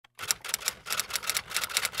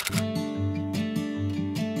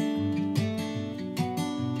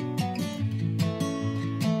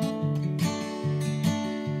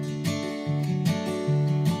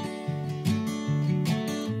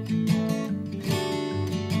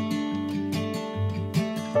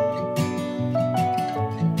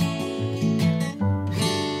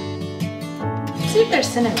see if there's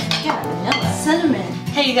cinnamon. Yeah, vanilla. Cinnamon.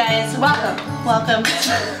 Hey you guys, welcome. Welcome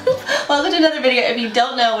to another video. If you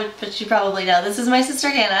don't know, which you probably know, this is my sister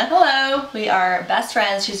Hannah. Hello. We are best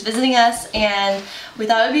friends. She's visiting us and we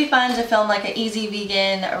thought it would be fun to film like an easy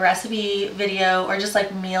vegan recipe video or just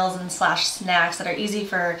like meals and slash snacks that are easy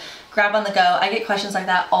for grab on the go. I get questions like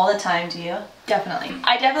that all the time. Do you? Definitely.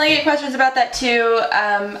 I definitely get questions about that too.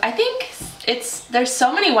 I think there's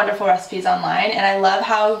so many wonderful recipes online, and I love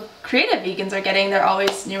how creative vegans are getting. There are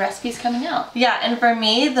always new recipes coming out. Yeah, and for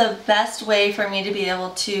me, the best way for me to be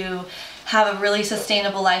able to have a really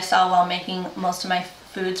sustainable lifestyle while making most of my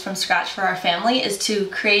foods from scratch for our family is to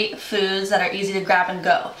create foods that are easy to grab and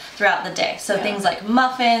go throughout the day. So things like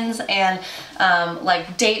muffins and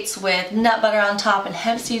like dates with nut butter on top and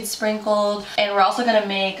hemp seeds sprinkled. And we're also gonna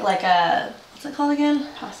make like a, what's it called again?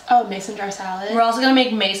 Oh, mason jar salad. We're also gonna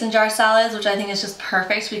make mason jar salads, which I think is just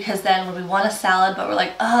perfect because then when we want a salad but we're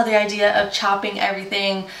like, oh, the idea of chopping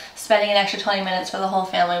everything, spending an extra 20 minutes for the whole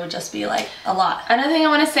family would just be like a lot. Another thing I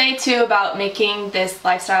want to say too about making this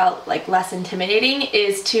lifestyle like less intimidating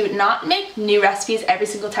is to not make new recipes every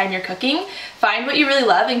single time you're cooking. Find what you really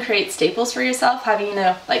love and create staples for yourself, having, you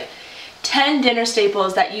know, like 10 dinner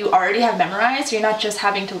staples that you already have memorized, so you're not just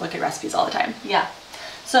having to look at recipes all the time. Yeah.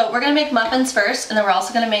 So we're gonna make muffins first, and then we're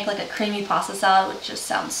also gonna make like a creamy pasta salad, which just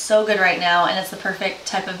sounds so good right now, and it's the perfect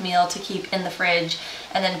type of meal to keep in the fridge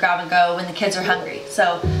and then grab and go when the kids are hungry.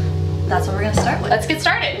 So that's what we're gonna start with. Let's get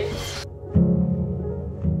started.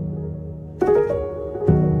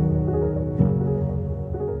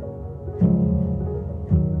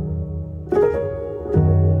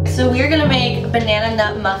 So we're gonna make banana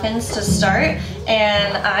nut muffins to start,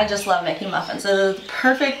 and I just love making muffins. So the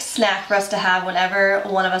perfect snack for us to have whenever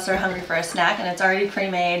one of us are hungry for a snack, and it's already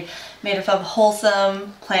pre-made, made of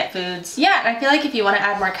wholesome plant foods. Yeah, and I feel like if you want to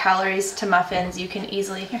add more calories to muffins, you can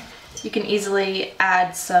easily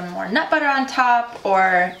add some more nut butter on top,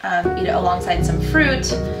 or eat it alongside some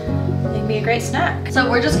fruit. It can be a great snack. So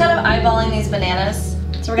we're just kind of eyeballing these bananas.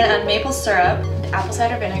 So we're gonna add maple syrup, Apple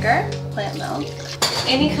cider vinegar, plant milk,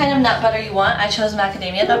 any kind of nut butter you want. I chose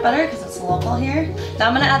macadamia nut butter because it's local here. Now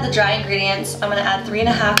I'm gonna add the dry ingredients. I'm gonna add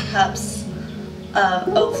 3.5 cups of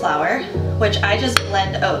oat flour, which I just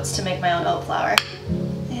blend oats to make my own oat flour.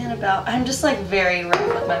 And I'm just like very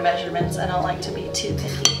rough with my measurements. I don't like to be too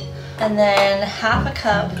picky. And then 1/2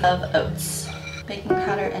 cup of oats, baking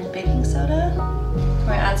powder and baking soda. We're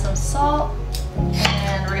gonna add some salt,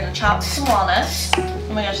 and we're gonna chop some walnuts.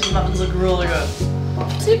 Oh my gosh, these muffins look really good.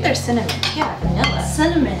 Let's see if there's cinnamon. Yeah, vanilla.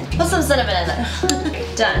 Cinnamon. Put some cinnamon in there.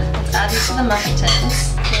 Done. Let's add these to the muffin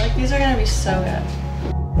tins. I feel like these are gonna be so good.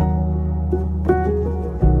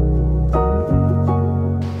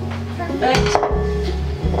 Perfect.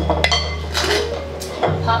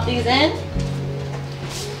 Pop these in.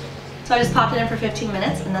 So I just popped it in for 15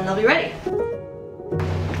 minutes and then they'll be ready.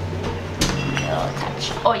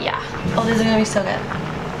 Oh yeah. Oh, these are gonna be so good.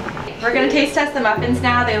 We're gonna taste test the muffins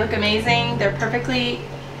now. They look amazing. They're perfectly,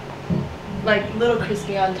 like, little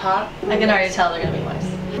crispy on top. I can already tell they're gonna be nice.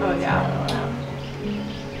 Oh yeah.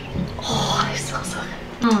 Oh, they smell so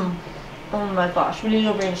good. Oh my gosh, we need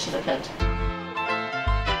to go bring this to the kids.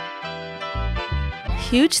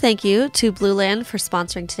 Huge thank you to Blue Land for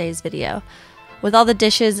sponsoring today's video. With all the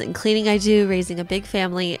dishes and cleaning I do raising a big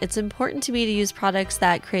family, it's important to me to use products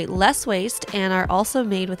that create less waste and are also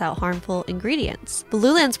made without harmful ingredients.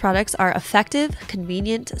 Blue Land's products are effective,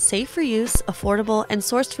 convenient, safe for use, affordable, and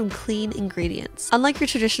sourced from clean ingredients. Unlike your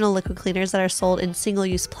traditional liquid cleaners that are sold in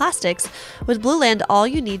single-use plastics, with Blue Land, all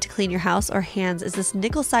you need to clean your house or hands is this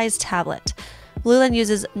nickel-sized tablet. Blue Land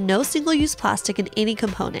uses no single-use plastic in any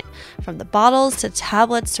component, from the bottles to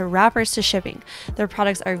tablets to wrappers to shipping. Their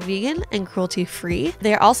products are vegan and cruelty-free.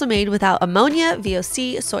 They are also made without ammonia,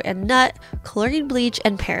 VOC, soy and nut, chlorine bleach,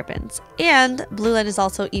 and parabens. And Blue Land is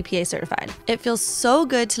also EPA certified. It feels so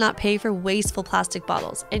good to not pay for wasteful plastic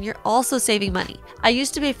bottles, and you're also saving money. I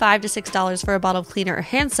used to pay $5 to $6 for a bottle of cleaner or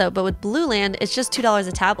hand soap, but with Blue Land, it's just $2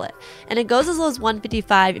 a tablet. And it goes as low as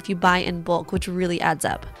 $1.55 if you buy in bulk, which really adds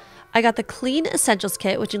up. I got the Clean Essentials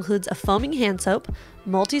Kit, which includes a foaming hand soap,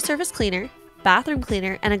 multi-surface cleaner, bathroom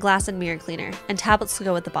cleaner, and a glass and mirror cleaner, and tablets to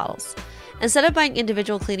go with the bottles. Instead of buying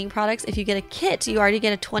individual cleaning products, if you get a kit, you already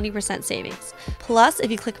get a 20% savings. Plus, if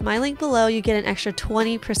you click my link below, you get an extra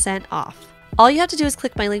 20% off. All you have to do is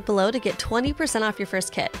click my link below to get 20% off your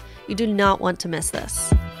first kit. You do not want to miss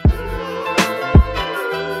this.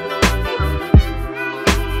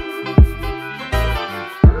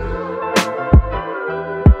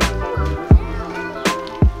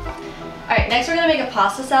 Alright, next we're gonna make a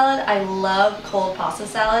pasta salad. I love cold pasta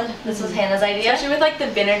salad. This was Hannah's idea. Especially with like the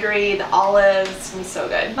vinegary, the olives, it's gonna be so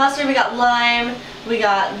good. Mustard, we got lime, we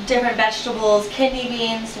got different vegetables, kidney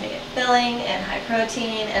beans to make it filling and high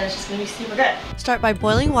protein, and it's just gonna be super good. Start by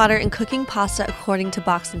boiling water and cooking pasta according to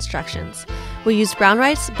box instructions. We used brown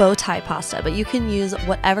rice bowtie pasta, but you can use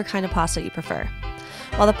whatever kind of pasta you prefer.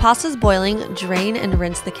 While the pasta is boiling, drain and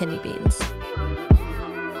rinse the kidney beans.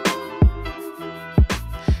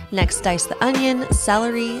 Next, dice the onion,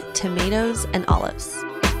 celery, tomatoes, and olives.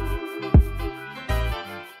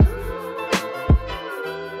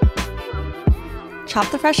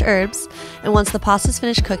 Chop the fresh herbs, and once the pasta is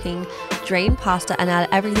finished cooking, drain pasta and add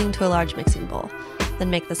everything to a large mixing bowl. Then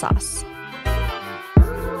make the sauce.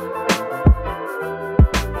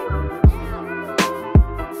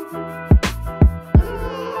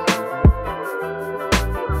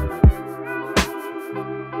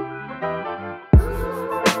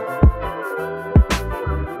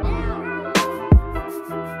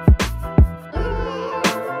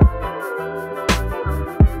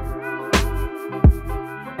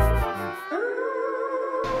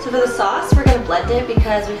 So for the sauce, we're going to blend it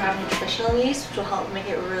because we have nutritional yeast, which will help make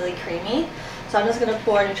it really creamy. So I'm just going to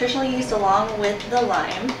pour nutritional yeast along with the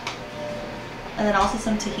lime, and then also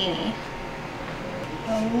some tahini,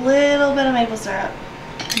 a little bit of maple syrup,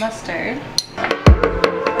 mustard,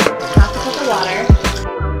 half a cup of water,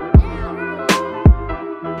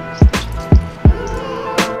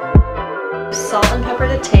 salt and pepper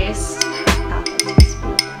to taste, half a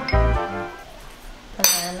teaspoon, and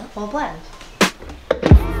then we'll blend.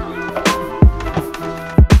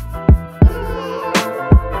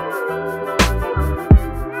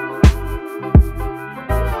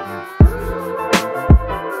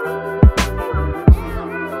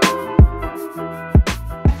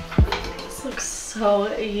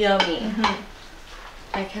 So yummy.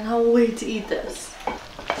 I cannot wait to eat this.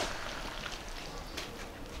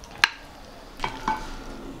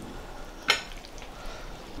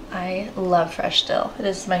 I love fresh dill. It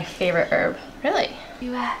is my favorite herb. Really?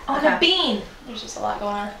 You at? Oh, the bean! There's just a lot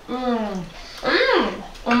going on.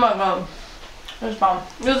 Oh my god. This is bomb.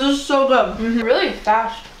 This is so good. Really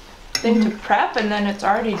fast thing to prep, and then it's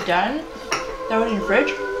already done. Throw it in the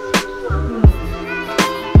fridge.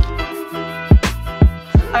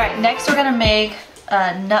 Alright, next we're gonna make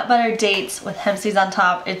nut butter dates with hemp seeds on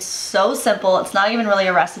top. It's so simple. It's not even really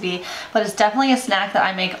a recipe, but it's definitely a snack that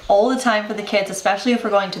I make all the time for the kids, especially if we're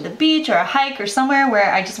going to the beach or a hike or somewhere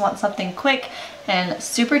where I just want something quick and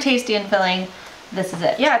super tasty and filling. This is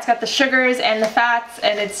it. Yeah, it's got the sugars and the fats,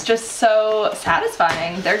 and it's just so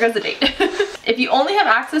satisfying. There goes a date. If you only have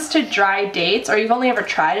access to dry dates, or you've only ever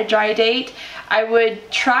tried a dry date, I would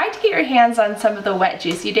try to get your hands on some of the wet,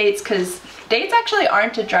 juicy dates, because dates actually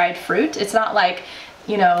aren't a dried fruit. It's not like,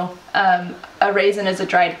 you know, a raisin is a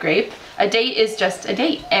dried grape. A date is just a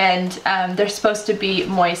date, and they're supposed to be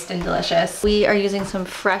moist and delicious. We are using some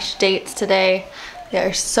fresh dates today. They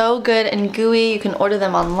are so good and gooey. You can order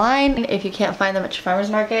them online if you can't find them at your farmer's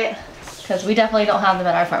market, because we definitely don't have them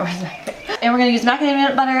at our farmer's market. And we're gonna use macadamia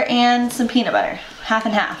nut butter and some peanut butter, half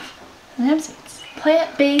and half, and hemp seeds.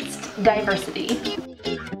 Plant-based diversity.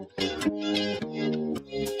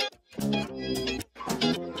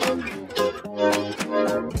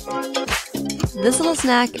 This little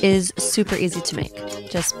snack is super easy to make.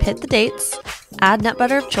 Just pit the dates, add nut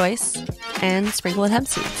butter of choice, and sprinkle with hemp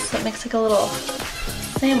seeds. So it makes like a little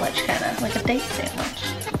sandwich, kind of like a date sandwich.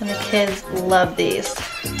 And the kids love these.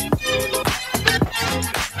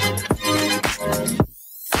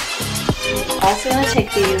 Also gonna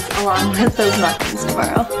take these along with those muffins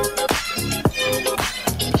tomorrow.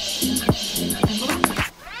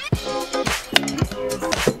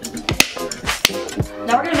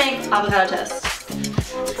 Now we're gonna make avocado toast.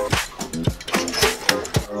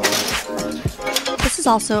 This is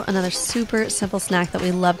also another super simple snack that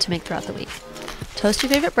we love to make throughout the week. Toast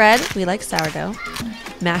your favorite bread, we like sourdough,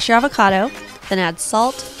 mash your avocado, then add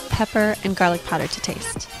salt, pepper, and garlic powder to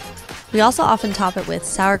taste. We also often top it with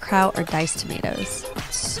sauerkraut or diced tomatoes.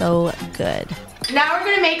 It's so good. Now we're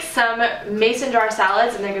gonna make some mason jar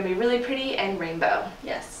salads, and they're gonna be really pretty and rainbow.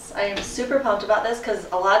 Yes, I am super pumped about this because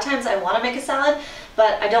a lot of times I want to make a salad,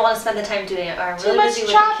 but I don't want to spend the time doing it. I'm really busy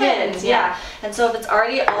with the kids. Yeah. And so if it's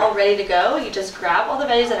already all ready to go, you just grab all the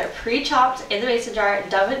veggies that are pre-chopped in the mason jar,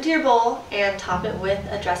 dump it into your bowl, and top it with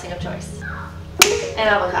a dressing of choice. And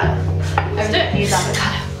avocado. Let's do it. Use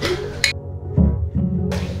avocado.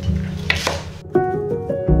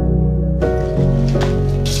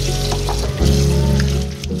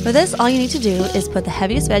 For this, all you need to do is put the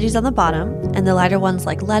heaviest veggies on the bottom and the lighter ones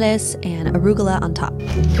like lettuce and arugula on top.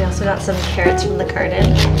 We also got some carrots from the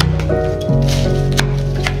garden.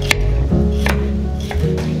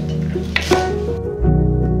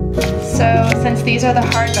 since these are the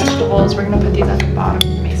hard vegetables, we're gonna put these at the bottom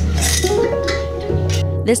of the mason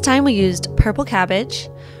jar. This time we used purple cabbage,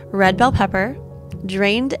 red bell pepper,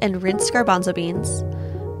 drained and rinsed garbanzo beans,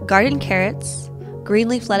 garden carrots, green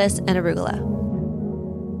leaf lettuce, and arugula.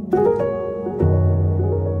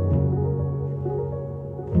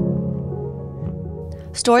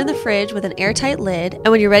 Store in the fridge with an airtight lid, and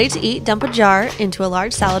when you're ready to eat, dump a jar into a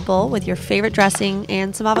large salad bowl with your favorite dressing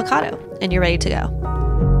and some avocado, and you're ready to go.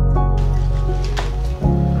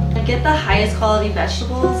 Get the highest quality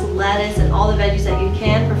vegetables, lettuce, and all the veggies that you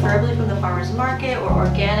can, preferably from the farmer's market or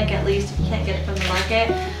organic at least if you can't get it from the market,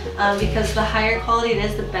 because the higher quality it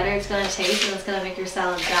is, the better it's going to taste, and it's going to make your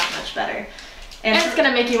salad that much better. And it's going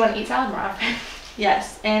to make you want to eat salad more often.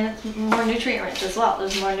 Yes, and it's more nutrient rich as well.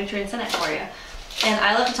 There's more nutrients in it for you. And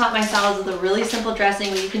I love to top my salads with a really simple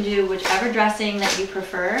dressing, but you can do whichever dressing that you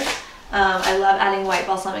prefer. I love adding white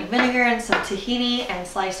balsamic vinegar and some tahini and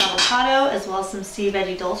sliced avocado, as well as some sea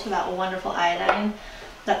veggie dulse for that wonderful iodine.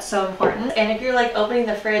 That's so important. And if you're like opening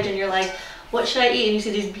the fridge and you're like, what should I eat? And you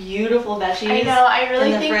see these beautiful veggies. I know, I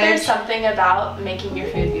really think there's something about making your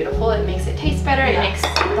food beautiful. It makes it taste better, it makes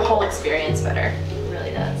the whole experience better. It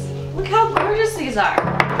really does. Look how gorgeous these are.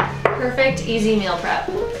 Perfect, easy meal prep.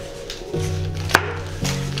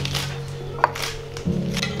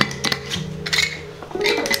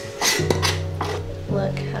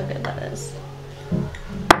 Look how good that is.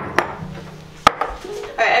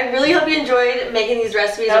 Alright, I really hope you enjoyed making these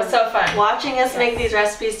recipes. That was so fun. Watching us make these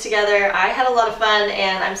recipes together. I had a lot of fun,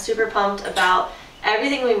 and I'm super pumped about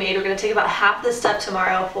everything we made. We're going to take about half this stuff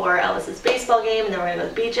tomorrow for Ellis's baseball game, and then we're going to go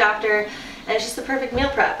to the beach after. And it's just the perfect meal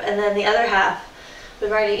prep. And then the other half, we've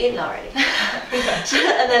already eaten already.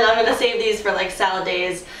 And then I'm going to save these for like salad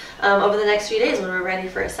days over the next few days when we're ready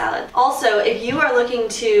for a salad. Also, if you are looking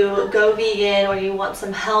to go vegan, or you want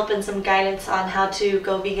some help and some guidance on how to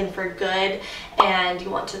go vegan for good and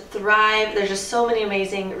you want to thrive, there's just so many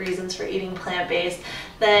amazing reasons for eating plant-based,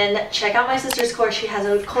 then check out my sister's course. She has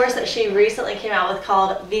a course that she recently came out with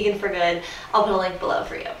called Vegan for Good. I'll put a link below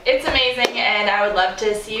for you. It's amazing, and I would love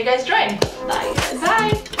to see you guys join.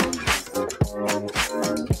 Bye. Bye.